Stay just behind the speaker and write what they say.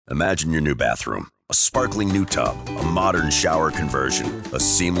Imagine your new bathroom. A sparkling new tub, a modern shower conversion, a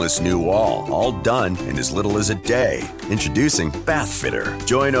seamless new wall, all done in as little as a day. Introducing Bath Fitter.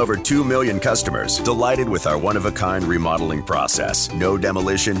 Join over 2 million customers delighted with our one-of-a-kind remodeling process. No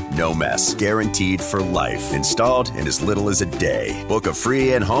demolition, no mess. Guaranteed for life. Installed in as little as a day. Book a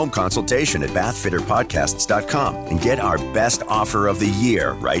free in-home consultation at bathfitterpodcasts.com and get our best offer of the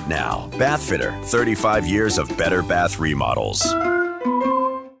year right now. Bath Fitter, 35 years of better bath remodels.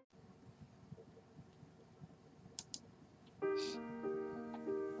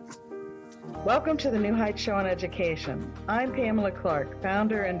 Welcome to the New Heights Show on Education. I'm Pamela Clark,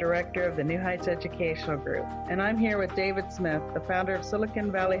 founder and director of the New Heights Educational Group, and I'm here with David Smith, the founder of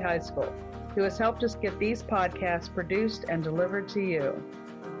Silicon Valley High School, who has helped us get these podcasts produced and delivered to you.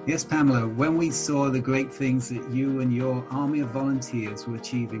 Yes, Pamela, when we saw the great things that you and your army of volunteers were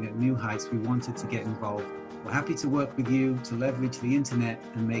achieving at New Heights, we wanted to get involved. We're happy to work with you to leverage the internet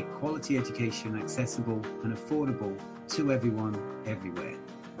and make quality education accessible and affordable to everyone, everywhere.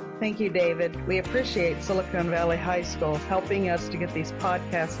 Thank you, David. We appreciate Silicon Valley High School helping us to get these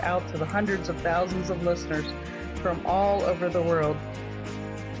podcasts out to the hundreds of thousands of listeners from all over the world.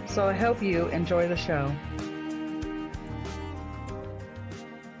 So I hope you enjoy the show.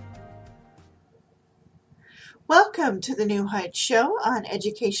 Welcome to the New Heights Show on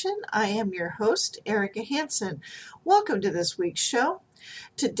Education. I am your host, Erica Hansen. Welcome to this week's show.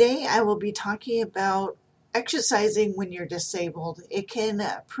 Today I will be talking about exercising when you're disabled. It can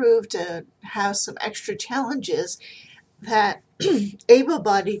prove to have some extra challenges that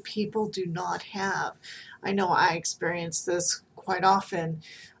able-bodied people do not have. I know I experience this quite often,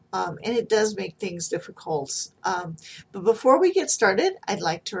 and it does make things difficult. But before we get started, I'd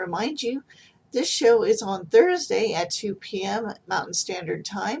like to remind you this show is on Thursday at 2 p.m. Mountain Standard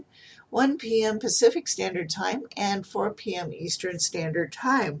Time, 1 p.m. Pacific Standard Time, and 4 p.m. Eastern Standard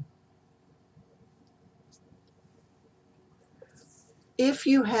Time. If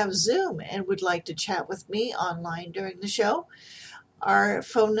you have Zoom and would like to chat with me online during the show, our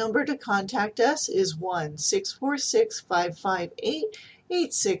phone number to contact us is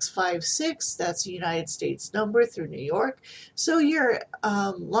 1-646-558-8656. That's the United States number through New York, so your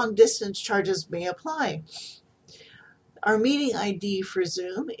long distance charges may apply. Our meeting ID for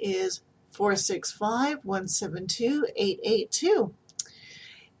Zoom is 465-172-882.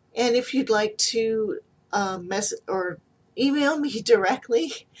 And if you'd like to email me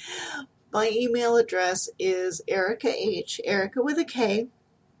directly, my email address is Erica with a K,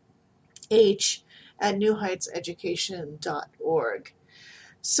 H, at newheightseducation.org.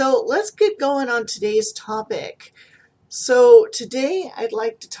 So let's get going on today's topic. So today I'd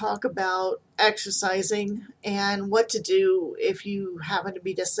like to talk about exercising and what to do if you happen to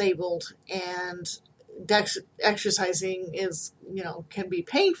be disabled and exercising is, can be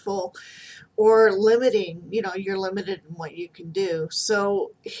painful or limiting, you're limited in what you can do.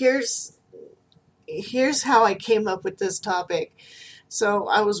 So here's how I came up with this topic. So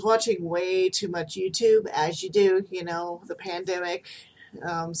I was watching way too much YouTube, as you do, the pandemic.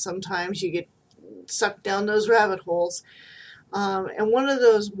 Sometimes you get sucked down those rabbit holes. And one of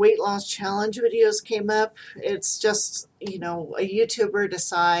those weight loss challenge videos came up. It's just, a YouTuber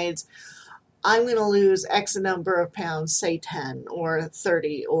decides, I'm going to lose X number of pounds, say 10 or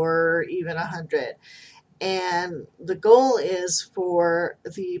 30 or even 100. And the goal is for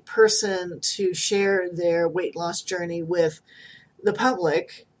the person to share their weight loss journey with the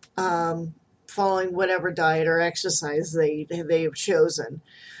public, following whatever diet or exercise they've chosen.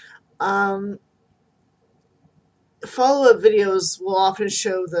 Follow-up videos will often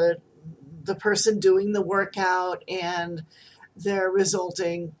show the person doing the workout and their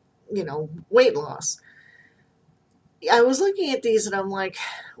resulting weight loss. I was looking at these and I'm like,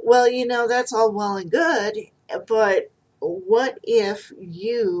 well, that's all well and good, but what if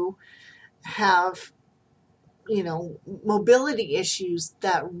you have, mobility issues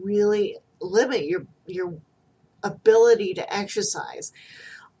that really limit your ability to exercise?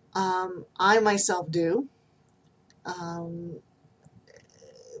 I myself do. I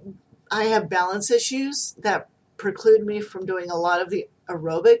have balance issues that preclude me from doing a lot of the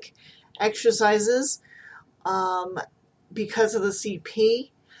aerobic exercises because of the CP.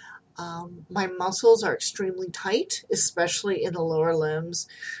 My muscles are extremely tight, especially in the lower limbs.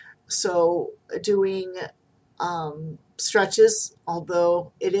 So doing stretches,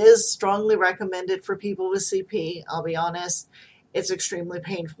 although it is strongly recommended for people with CP, I'll be honest, it's extremely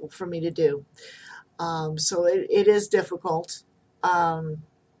painful for me to do. So it is difficult.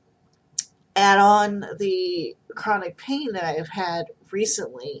 Add on the chronic pain that I've had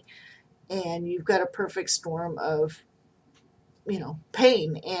recently, and you've got a perfect storm of,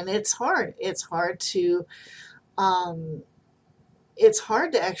 pain, and it's hard. It's hard to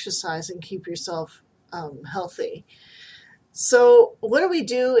exercise and keep yourself healthy. So what do we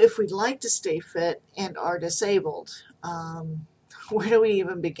do if we'd like to stay fit and are disabled? Where do we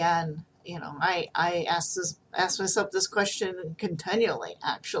even begin? I ask myself this question continually,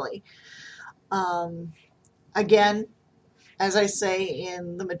 actually. Again, as I say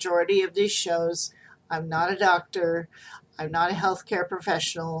in the majority of these shows, I'm not a doctor. I'm not a healthcare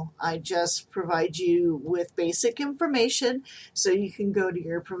professional. I just provide you with basic information so you can go to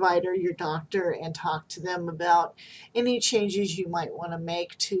your provider, your doctor, and talk to them about any changes you might want to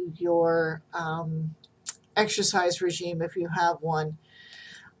make to your exercise regime if you have one.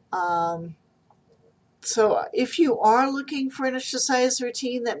 So if you are looking for an exercise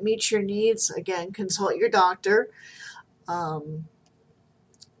routine that meets your needs, again, consult your doctor.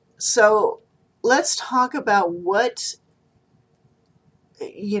 So let's talk about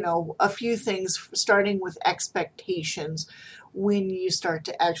a few things, starting with expectations when you start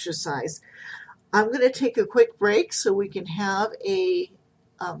to exercise. I'm going to take a quick break so we can have a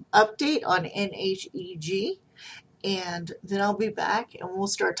update on NHEG, and then I'll be back and we'll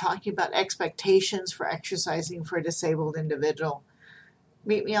start talking about expectations for exercising for a disabled individual.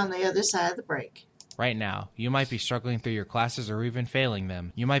 Meet me on the other side of the break. Right now, you might be struggling through your classes or even failing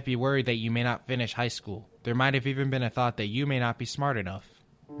them. You might be worried that you may not finish high school. There might have even been a thought that you may not be smart enough.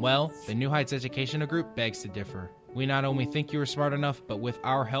 Well, the New Heights Educational Group begs to differ. We not only think you are smart enough, but with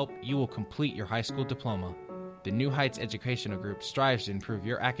our help, you will complete your high school diploma. The New Heights Educational Group strives to improve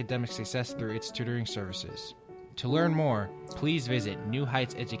your academic success through its tutoring services. To learn more, please visit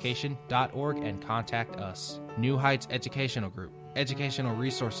newheightseducation.org and contact us. New Heights Educational Group, educational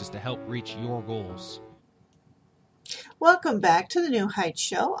resources to help reach your goals. Welcome back to the New Heights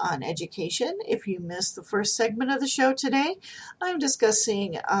Show on education. If you missed the first segment of the show today, I'm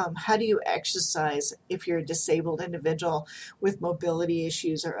discussing how do you exercise if you're a disabled individual with mobility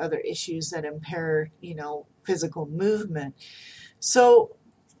issues or other issues that impair, physical movement. So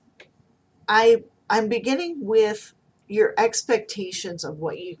I'm beginning with your expectations of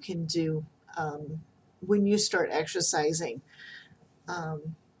what you can do when you start exercising.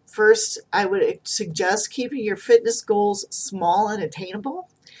 First, I would suggest keeping your fitness goals small and attainable.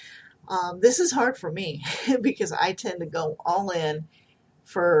 This is hard for me because I tend to go all in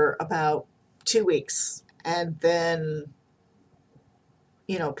for about 2 weeks, and then,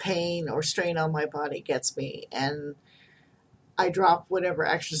 pain or strain on my body gets me, and I drop whatever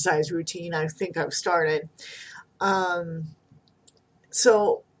exercise routine I think I've started.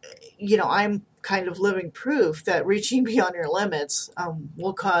 So, I'm kind of living proof that reaching beyond your limits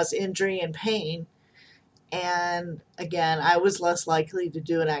will cause injury and pain. And again, I was less likely to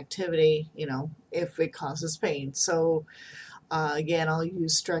do an activity, if it causes pain. So again, I'll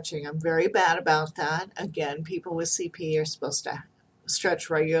use stretching. I'm very bad about that. Again, people with CP are supposed to stretch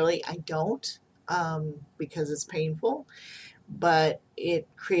regularly. I don't because it's painful. But it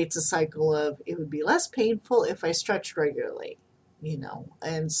creates a cycle of it would be less painful if I stretched regularly.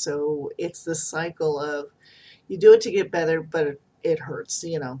 And so it's the cycle of you do it to get better, but it hurts,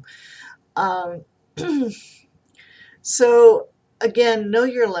 So again, know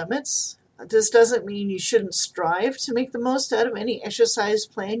your limits. This doesn't mean you shouldn't strive to make the most out of any exercise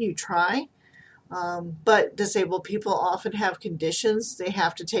plan you try. But disabled people often have conditions they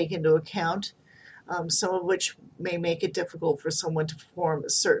have to take into account, some of which may make it difficult for someone to perform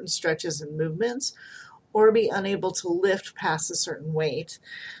certain stretches and movements, or be unable to lift past a certain weight.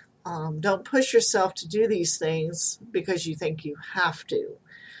 Don't push yourself to do these things because you think you have to.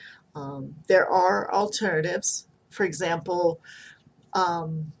 There are alternatives. For example,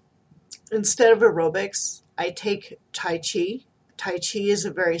 instead of aerobics, I take Tai Chi. Tai Chi is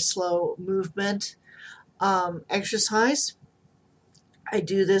a very slow movement exercise. I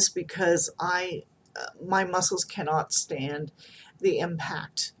do this because my muscles cannot stand the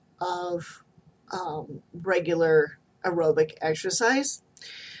impact of regular aerobic exercise.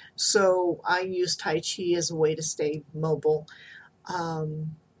 So I use Tai Chi as a way to stay mobile.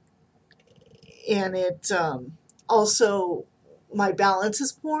 And it also, my balance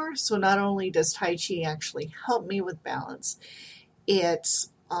is poor. So not only does Tai Chi actually help me with balance, it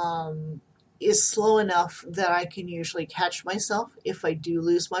is slow enough that I can usually catch myself if I do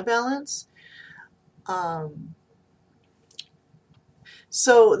lose my balance.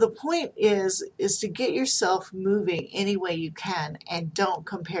 So the point is to get yourself moving any way you can and don't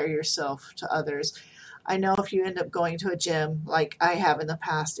compare yourself to others. I know if you end up going to a gym like I have in the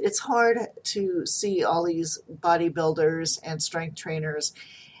past, it's hard to see all these bodybuilders and strength trainers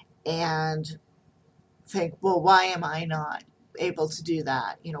and think, well, why am I not able to do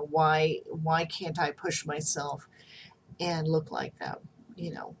that? Why can't I push myself and look like them?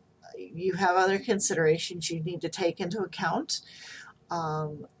 You have other considerations you need to take into account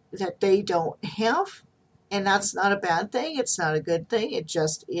that they don't have, and that's not a bad thing. It's not a good thing. It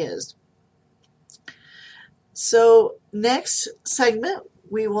just is. So next segment,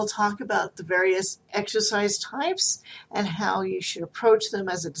 we will talk about the various exercise types and how you should approach them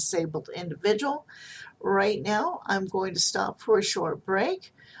as a disabled individual. Right now, I'm going to stop for a short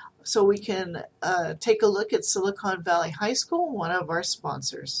break so we can take a look at Silicon Valley High School, one of our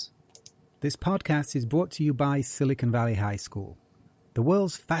sponsors. This podcast is brought to you by Silicon Valley High School, the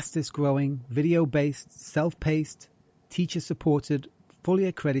world's fastest growing, video-based, self-paced, teacher-supported, fully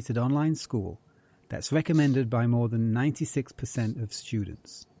accredited online school that's recommended by more than 96% of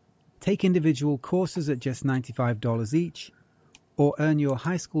students. Take individual courses at just $95 each, or earn your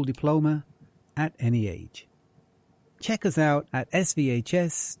high school diploma at any age. Check us out at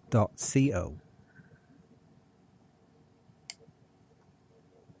svhs.co.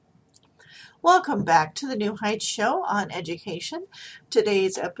 Welcome back to the New Heights Show on education.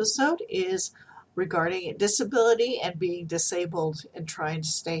 Today's episode is regarding disability and being disabled and trying to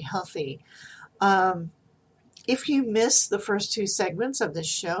stay healthy. If you missed the first two segments of this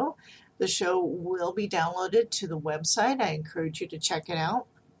show, the show will be downloaded to the website. I encourage you to check it out.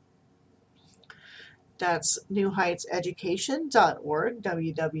 That's newheightseducation.org,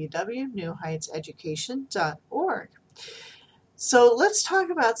 www.newheightseducation.org. So let's talk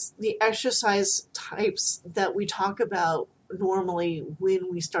about the exercise types that we talk about normally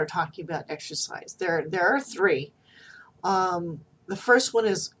when we start talking about exercise. There are three. The first one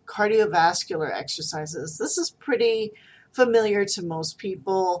is cardiovascular exercises. This is pretty familiar to most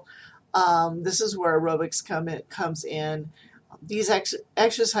people. This is where aerobics comes in. These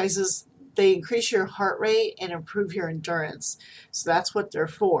exercises, they increase your heart rate and improve your endurance. So that's what they're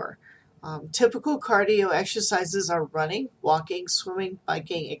for. Typical cardio exercises are running, walking, swimming,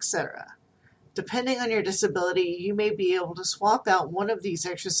 biking, etc. Depending on your disability, you may be able to swap out one of these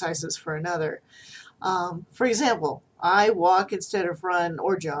exercises for another. For example, I walk instead of run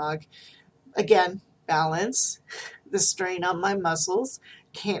or jog. Again, balance, the strain on my muscles,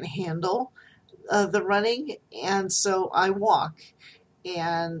 can't handle the running, and so I walk,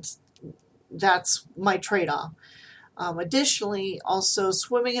 and that's my trade-off. Additionally, also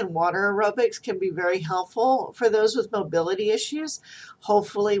swimming and water aerobics can be very helpful for those with mobility issues.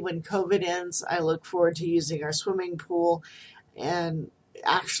 Hopefully, when COVID ends, I look forward to using our swimming pool and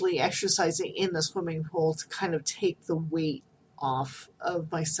actually exercising in the swimming pool to kind of take the weight off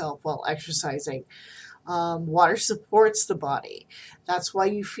of myself while exercising. Water supports the body. That's why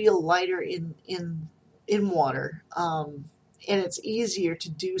you feel lighter in water. And it's easier to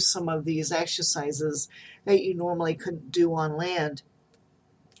do some of these exercises that you normally couldn't do on land.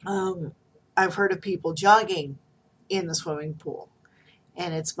 I've heard of people jogging in the swimming pool,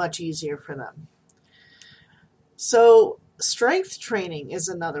 and it's much easier for them. So strength training is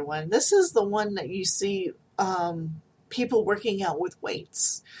another one. This is the one that you see people working out with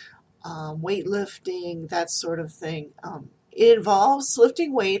weights, weightlifting, that sort of thing. It involves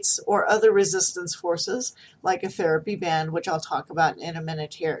lifting weights or other resistance forces, like a therapy band, which I'll talk about in a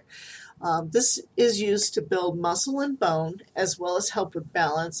minute here. This is used to build muscle and bone, as well as help with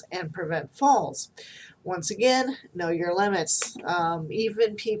balance and prevent falls. Once again, know your limits.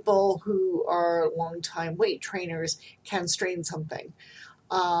 Even people who are long-time weight trainers can strain something.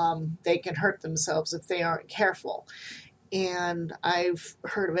 They can hurt themselves if they aren't careful. And I've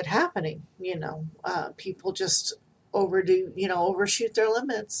heard of it happening. People just overshoot their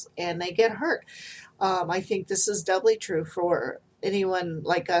limits and they get hurt. I think this is doubly true for anyone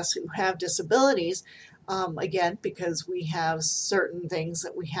like us who have disabilities. Again, because we have certain things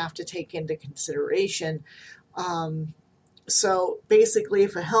that we have to take into consideration. So basically,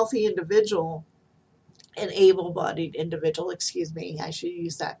 if a healthy individual, an able-bodied individual, I should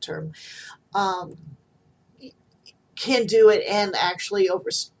use that term, can do it and actually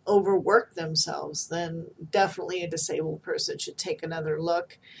overwork themselves, then definitely a disabled person should take another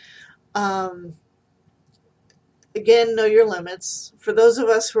look. Again, know your limits. For those of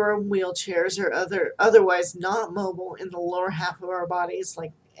us who are in wheelchairs or otherwise not mobile in the lower half of our bodies,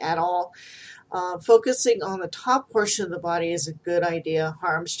 like at all, focusing on the top portion of the body is a good idea,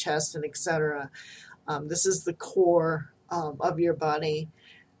 arms, chest, and etc. This is the core of your body.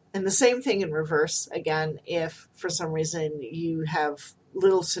 And the same thing in reverse. Again, if for some reason you have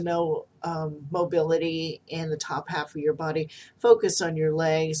little to no mobility in the top half of your body, focus on your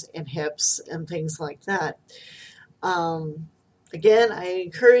legs and hips and things like that. Again, I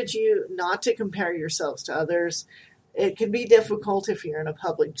encourage you not to compare yourselves to others. It can be difficult if you're in a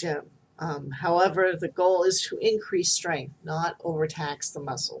public gym. However, the goal is to increase strength, not overtax the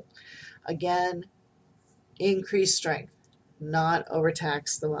muscle. Again, increase strength, not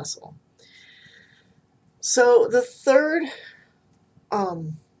overtax the muscle. So the third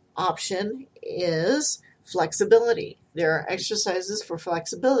option is flexibility. There are exercises for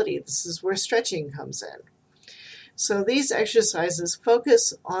flexibility. This is where stretching comes in. So these exercises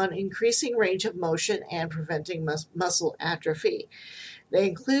focus on increasing range of motion and preventing muscle atrophy. They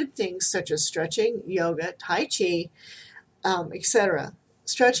include things such as stretching, yoga, tai chi, etc.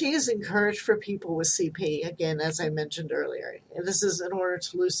 Stretching is encouraged for people with CP, again, as I mentioned earlier. And this is in order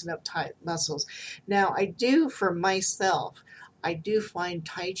to loosen up tight muscles. Now, for myself, I do find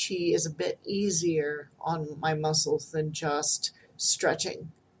Tai Chi is a bit easier on my muscles than just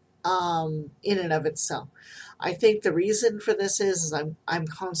stretching in and of itself. I think the reason for this is I'm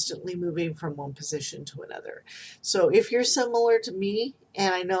constantly moving from one position to another. So if you're similar to me,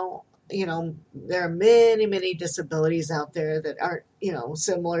 and I know, there are many, many disabilities out there that aren't,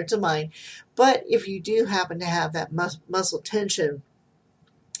 similar to mine, but if you do happen to have that muscle tension,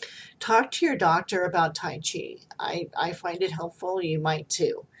 talk to your doctor about Tai Chi. I find it helpful. You might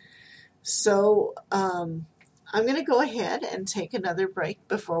too. So I'm going to go ahead and take another break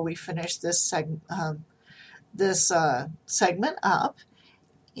before we finish this segment up,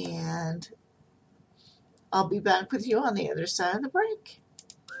 and I'll be back with you on the other side of the break.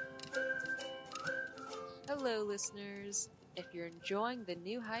 Hello, listeners. If you're enjoying the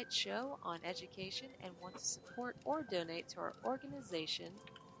New Heights show on education and want to support or donate to our organization,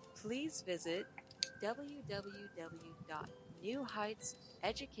 please visit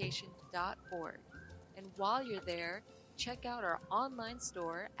www.newheightseducation.org. And while you're there, check out our online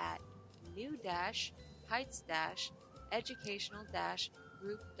store at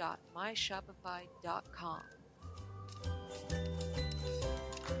new-heights-educational-group.myshopify.com.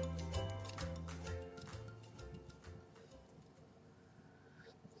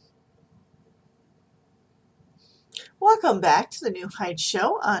 Welcome back to the New Heights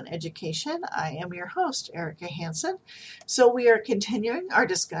show on education. I am your host, Erica Hansen. So we are continuing our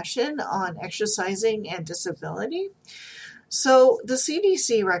discussion on exercising and disability. So the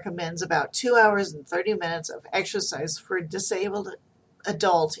CDC recommends about 2 hours and 30 minutes of exercise for a disabled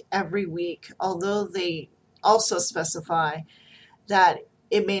adult every week, although they also specify that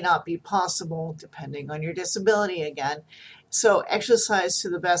it may not be possible depending on your disability again. So exercise to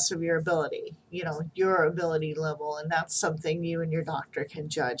the best of your ability, your ability level, and that's something you and your doctor can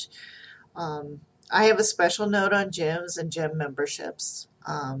judge. I have a special note on gyms and gym memberships.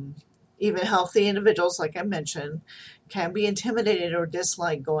 Even healthy individuals, like I mentioned, can be intimidated or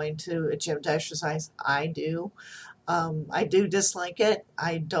dislike going to a gym to exercise. I do. I do dislike it.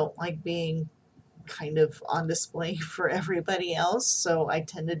 I don't like being kind of on display for everybody else, so I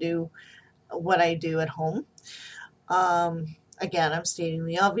tend to do what I do at home. Again, I'm stating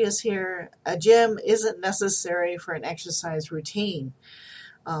the obvious here. A gym isn't necessary for an exercise routine.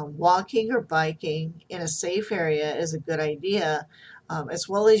 Walking or biking in a safe area is a good idea, as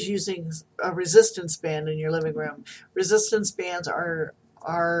well as using a resistance band in your living room. Resistance bands are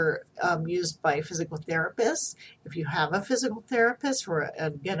used by physical therapists. If you have a physical therapist or,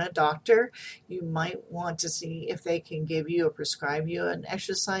 again, a doctor, you might want to see if they can give you or prescribe you an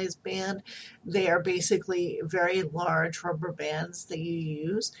exercise band. They are basically very large rubber bands that you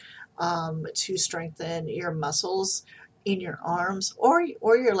use to strengthen your muscles in your arms or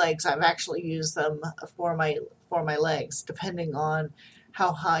your legs. I've actually used them for my legs, depending on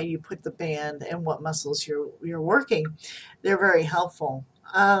how high you put the band and what muscles you're working. They're very helpful.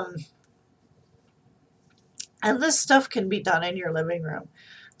 And this stuff can be done in your living room.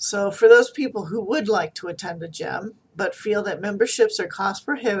 So for those people who would like to attend a gym but feel that memberships are cost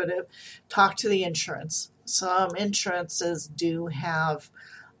prohibitive, talk to the insurance. Some insurances do have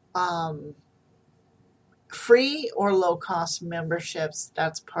free or low-cost memberships.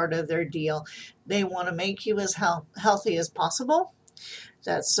 That's part of their deal. They want to make you as healthy as possible.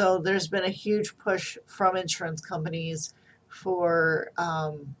 So there's been a huge push from insurance companies for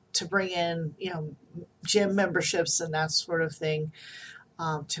to bring in gym memberships and that sort of thing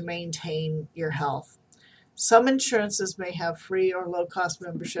to maintain your health. Some insurances may have free or low-cost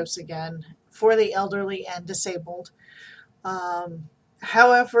memberships, again, for the elderly and disabled.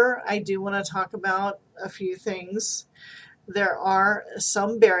 However, I do want to talk about a few things. There are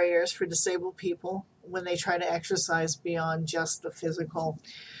some barriers for disabled people when they try to exercise beyond just the physical.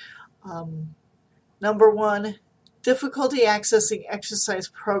 Number one, difficulty accessing exercise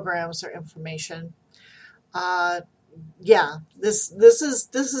programs or information. yeah, this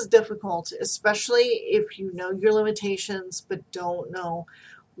is difficult, especially if you know your limitations but don't know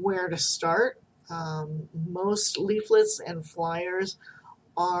where to start. Most leaflets and flyers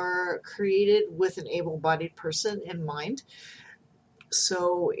are created with an able-bodied person in mind.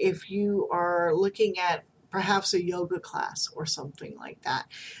 So if you are looking at perhaps a yoga class or something like that,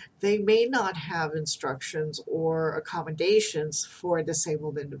 they may not have instructions or accommodations for a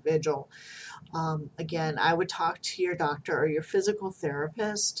disabled individual. Again, I would talk to your doctor or your physical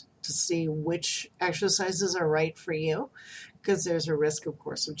therapist to see which exercises are right for you, because there's a risk, of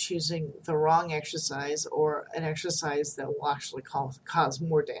course, of choosing the wrong exercise or an exercise that will actually cause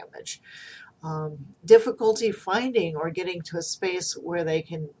more damage. Difficulty finding or getting to a space where they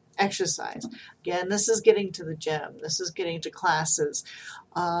can exercise. Again, this is getting to the gym. This is getting to classes.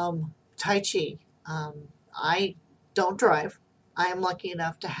 Tai Chi. I don't drive. I am lucky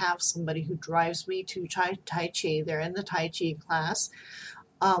enough to have somebody who drives me to Tai Chi. They're in the Tai Chi class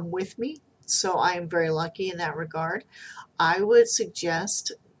with me, so I am very lucky in that regard. I would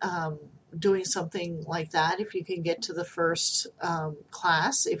suggest doing something like that. If you can get to the first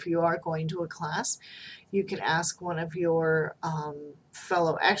class, if you are going to a class, you can ask one of your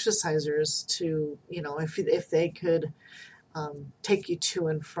fellow exercisers to, if they could take you to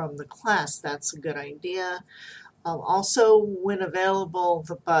and from the class. That's a good idea. Also, when available,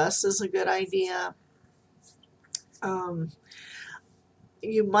 the bus is a good idea.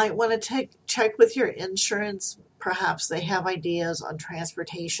 You might want to check with your insurance. Perhaps they have ideas on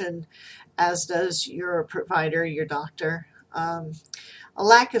transportation, as does your provider, your doctor. A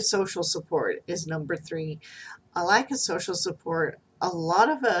lack of social support is number 3. A lack of social support. A lot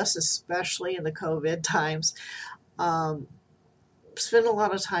of us, especially in the COVID times, spend a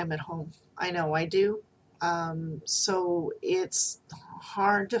lot of time at home. I know I do. So it's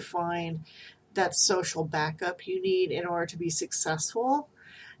hard to find that social backup you need in order to be successful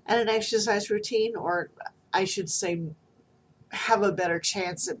at an exercise routine, or I should say, have a better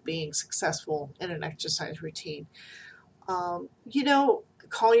chance at being successful in an exercise routine.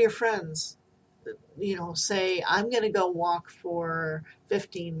 Call your friends. Say, I'm going to go walk for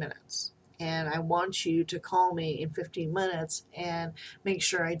 15 minutes. And I want you to call me in 15 minutes and make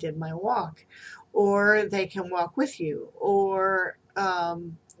sure I did my walk. Or they can walk with you. Or,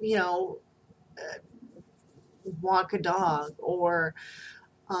 walk a dog. Or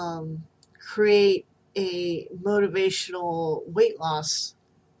create a motivational weight loss,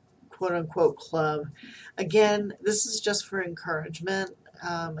 quote-unquote, club. Again, this is just for encouragement.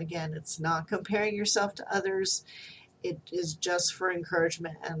 Again, it's not comparing yourself to others. It is just for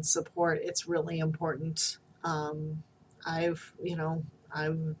encouragement and support. It's really important. I've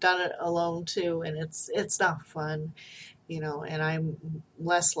done it alone too, and it's not fun, and I'm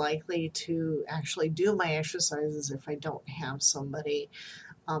less likely to actually do my exercises if I don't have somebody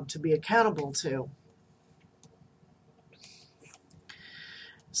to be accountable to.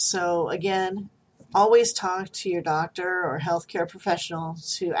 So again, always talk to your doctor or healthcare professional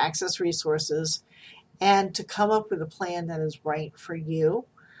to access resources and to come up with a plan that is right for you.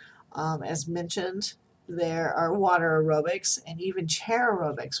 As mentioned, there are water aerobics and even chair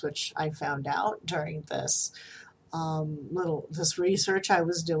aerobics, which I found out during this this research I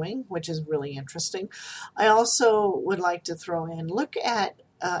was doing, which is really interesting. I also would like to throw in, look at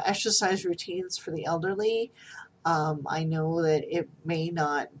exercise routines for the elderly. I know that it may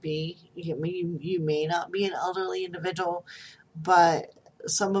not be, you may not be an elderly individual, but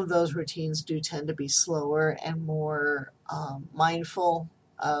some of those routines do tend to be slower and more mindful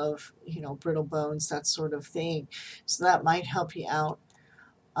of, brittle bones, that sort of thing. So that might help you out.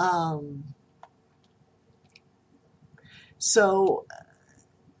 So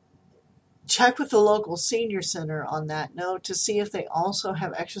check with the local senior center on that note to see if they also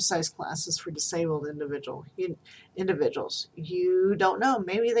have exercise classes for disabled individuals. You don't know.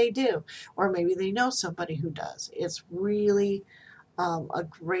 Maybe they do, or maybe they know somebody who does. It's really a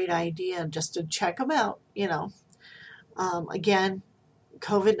great idea just to check them out, Again,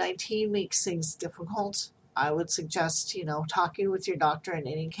 COVID-19 makes things difficult. I would suggest, talking with your doctor in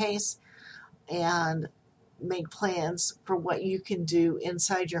any case, and make plans for what you can do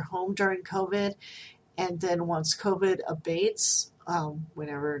inside your home during COVID. And then once COVID abates,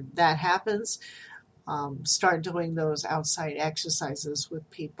 whenever that happens, start doing those outside exercises with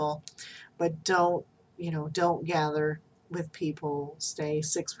people. But don't gather with people. Stay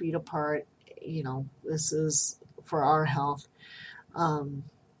 6 feet apart. This is for our health.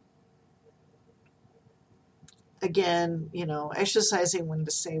 Again, exercising when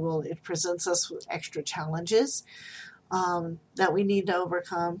disabled, it presents us with extra challenges that we need to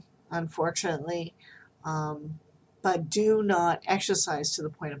overcome, unfortunately. but do not exercise to the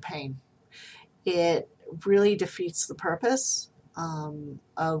point of pain. It really defeats the purpose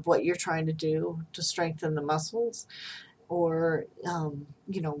of what you're trying to do to strengthen the muscles, or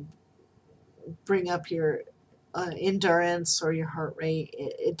bring up your endurance or your heart rate.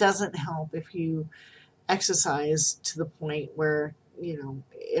 It doesn't help if you exercise to the point where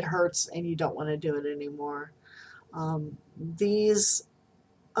it hurts and you don't want to do it anymore. These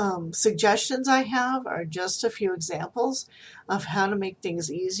suggestions I have are just a few examples of how to make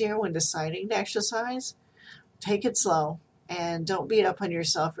things easier when deciding to exercise. Take it slow and don't beat up on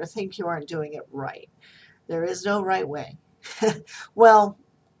yourself or think you aren't doing it right. There is no right way. Well,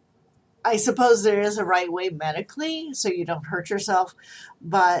 I suppose there is a right way medically, so you don't hurt yourself,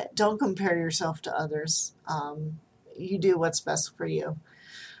 but don't compare yourself to others. You do what's best for you.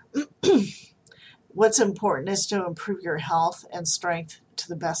 What's important is to improve your health and strength to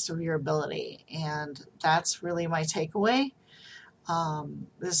the best of your ability, and that's really my takeaway.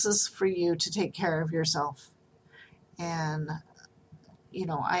 This is for you to take care of yourself, and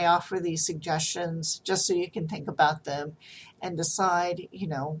I offer these suggestions just so you can think about them and decide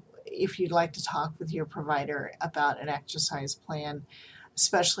if you'd like to talk with your provider about an exercise plan,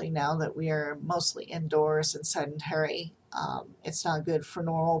 especially now that we are mostly indoors and sedentary. It's not good for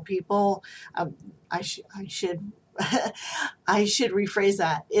normal people. I should rephrase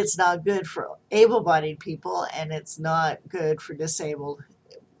that. It's not good for able-bodied people, and it's not good for disabled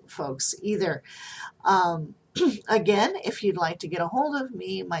folks either. Again, if you'd like to get a hold of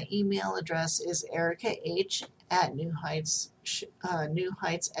me, my email address is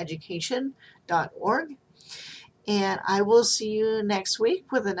ericah@newheightseducation.org. And I will see you next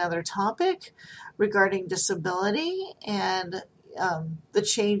week with another topic regarding disability and the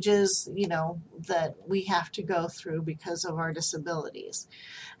changes, that we have to go through because of our disabilities.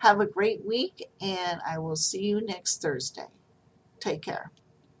 Have a great week, and I will see you next Thursday. Take care.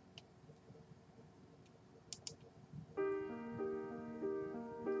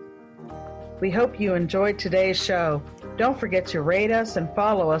 We hope you enjoyed today's show. Don't forget to rate us and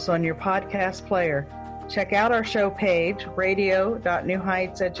follow us on your podcast player. Check out our show page,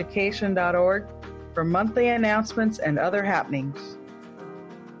 radio.newheightseducation.org, for monthly announcements and other happenings.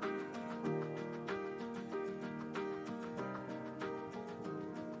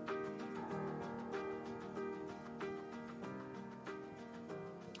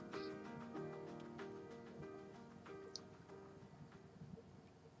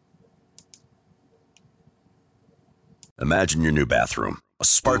 Imagine your new bathroom. A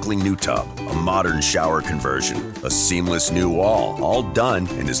sparkling new tub, a modern shower conversion, a seamless new wall, all done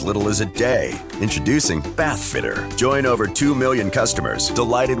in as little as a day. Introducing Bath Fitter. Join over 2 million customers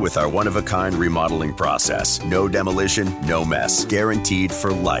delighted with our one-of-a-kind remodeling process. No demolition, no mess. Guaranteed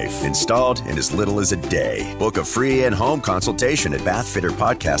for life. Installed in as little as a day. Book a free in-home consultation at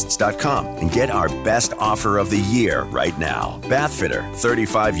bathfitterpodcasts.com and get our best offer of the year right now. Bath Fitter,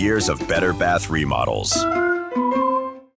 35 years of better bath remodels.